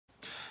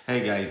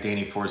Hey guys,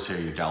 Danny Force here,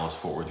 your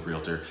Dallas-Fort Worth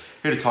realtor.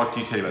 Here to talk to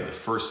you today about the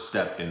first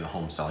step in the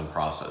home selling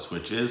process,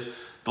 which is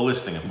the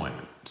listing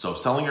appointment. So if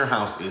selling your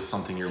house is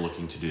something you're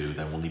looking to do,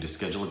 then we'll need to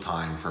schedule a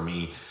time for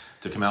me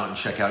to come out and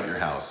check out your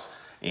house.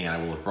 And I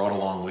will have brought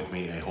along with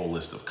me a whole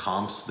list of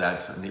comps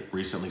that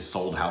recently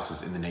sold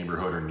houses in the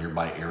neighborhood or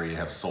nearby area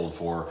have sold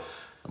for,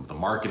 the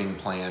marketing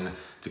plan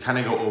to kind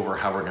of go over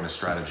how we're going to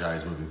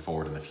strategize moving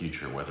forward in the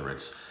future, whether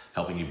it's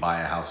helping you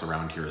buy a house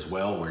around here as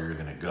well, where you're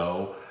going to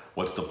go.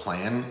 What's the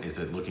plan? Is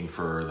it looking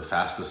for the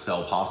fastest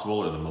sell possible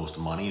or the most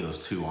money? Those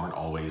two aren't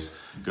always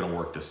going to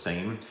work the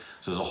same.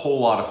 So there's a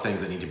whole lot of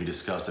things that need to be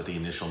discussed at the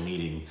initial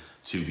meeting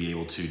to be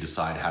able to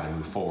decide how to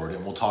move forward.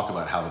 And we'll talk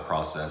about how the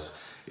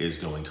process is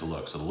going to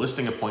look. So the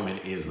listing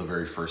appointment is the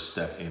very first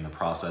step in the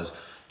process.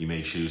 You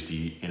may choose to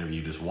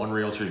interview just one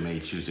realtor. You may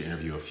choose to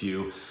interview a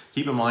few.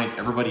 Keep in mind,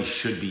 everybody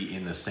should be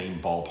in the same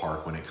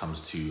ballpark when it comes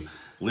to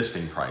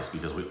listing price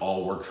because we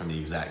all work from the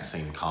exact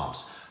same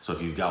comps. So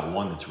if you've got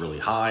one that's really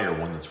high or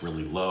one that's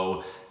really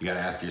low, you got to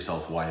ask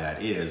yourself why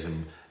that is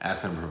and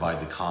ask them to provide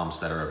the comps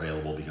that are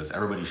available because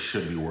everybody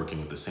should be working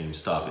with the same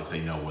stuff if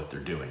they know what they're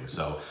doing.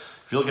 So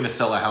if you're looking to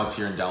sell a house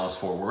here in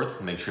Dallas-Fort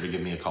Worth, make sure to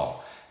give me a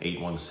call.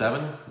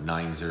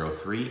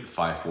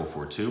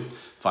 817-903-5442.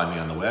 Find me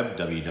on the web,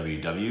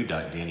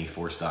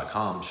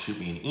 www.dannyforce.com. Shoot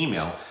me an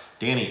email,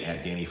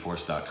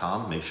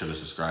 danny@dannyforce.com. Make sure to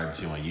subscribe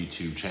to my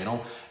YouTube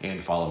channel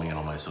and follow me on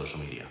all my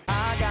social media.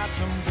 I got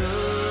some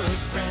good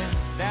friends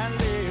that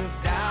live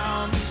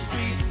down the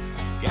street.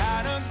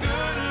 Got a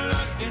good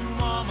looking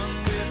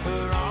woman with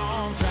her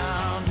arms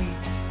around me.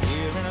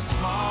 Here in a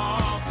small